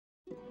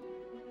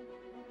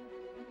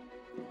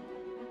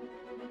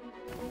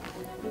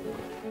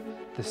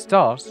The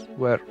stars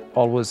were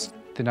always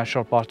the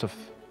natural part of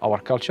our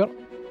culture.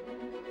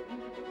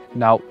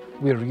 Now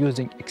we're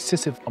using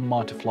excessive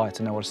amount of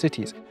light in our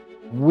cities.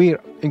 We're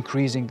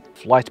increasing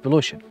light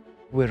pollution.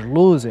 We're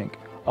losing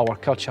our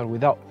culture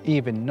without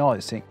even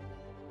noticing.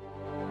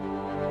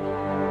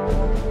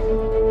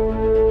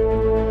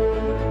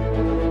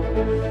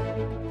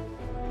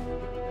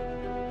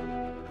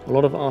 A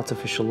lot of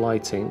artificial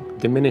lighting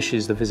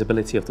diminishes the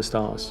visibility of the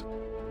stars.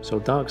 So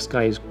dark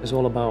skies is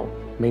all about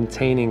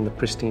maintaining the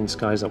pristine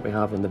skies that we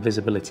have and the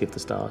visibility of the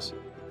stars,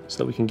 so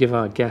that we can give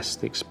our guests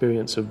the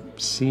experience of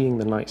seeing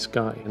the night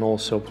sky and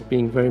also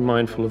being very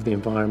mindful of the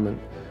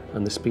environment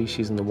and the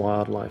species and the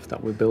wildlife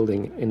that we're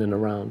building in and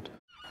around.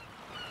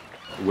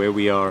 Where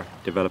we are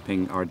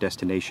developing our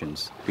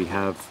destinations, we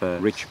have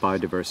rich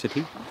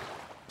biodiversity.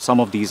 Some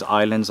of these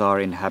islands are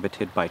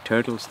inhabited by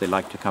turtles. They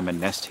like to come and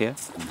nest here.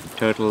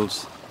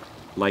 Turtles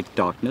like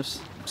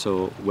darkness.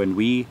 So when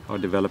we are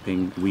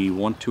developing, we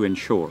want to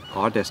ensure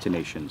our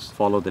destinations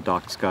follow the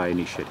dark sky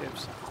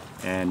initiatives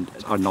and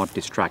are not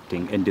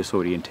distracting and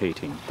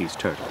disorientating these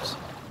turtles.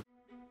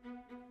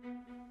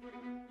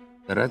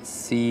 The Red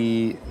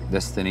Sea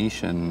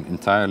destination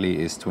entirely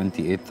is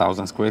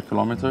 28,000 square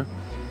kilometers.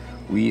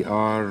 We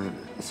are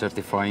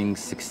certifying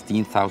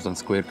 16,000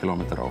 square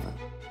kilometers of it.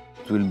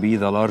 It will be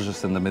the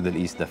largest in the Middle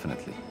East,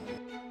 definitely.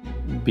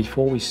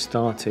 Before we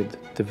started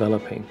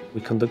developing,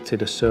 we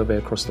conducted a survey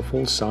across the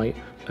full site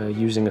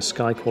using a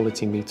sky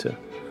quality meter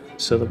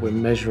so that we're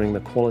measuring the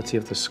quality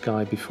of the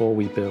sky before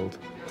we build.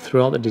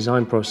 Throughout the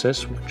design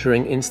process,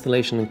 during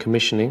installation and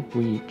commissioning,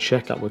 we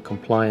check that we're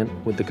compliant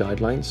with the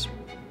guidelines.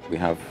 We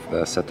have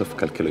a set of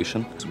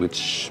calculations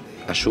which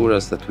assure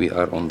us that we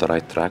are on the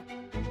right track.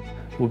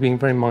 We're being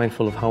very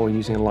mindful of how we're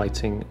using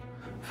lighting.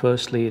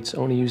 Firstly, it's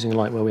only using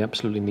light where we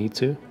absolutely need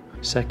to.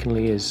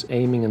 Secondly is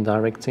aiming and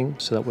directing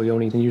so that we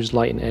only use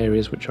light in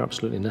areas which are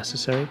absolutely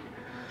necessary.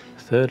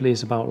 Thirdly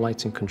is about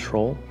lighting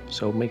control,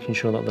 so making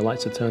sure that the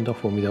lights are turned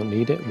off when we don't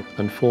need it.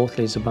 And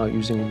fourthly is about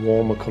using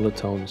warmer colour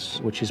tones,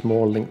 which is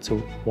more linked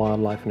to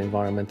wildlife and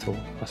environmental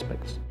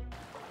aspects.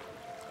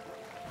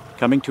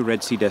 Coming to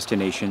Red Sea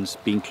destinations,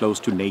 being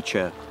close to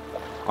nature,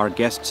 our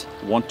guests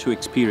want to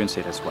experience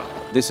it as well.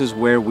 This is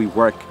where we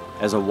work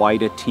as a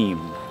wider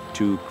team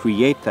to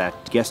create that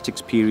guest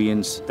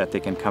experience that they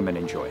can come and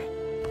enjoy.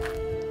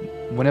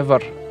 Whenever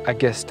a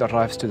guest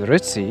arrives to the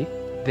Red Sea,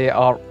 they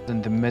are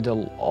in the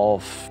middle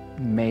of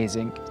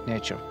amazing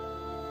nature.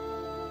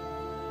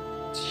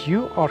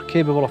 You are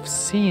capable of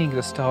seeing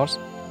the stars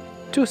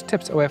 2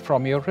 steps away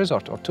from your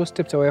resort or 2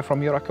 steps away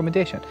from your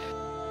accommodation.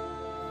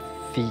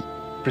 The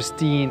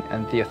pristine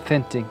and the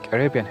authentic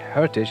Arabian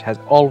heritage has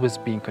always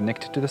been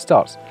connected to the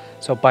stars.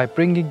 So by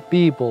bringing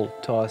people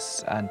to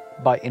us and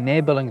by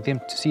enabling them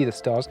to see the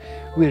stars,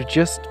 we're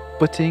just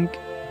putting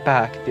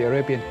back the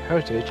Arabian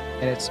heritage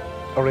in its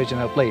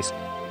original place.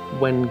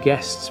 When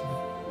guests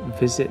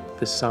visit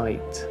the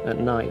site at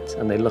night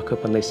and they look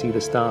up and they see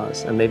the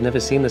stars and they've never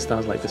seen the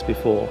stars like this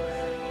before,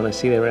 when I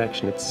see their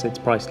reaction, it's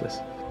priceless.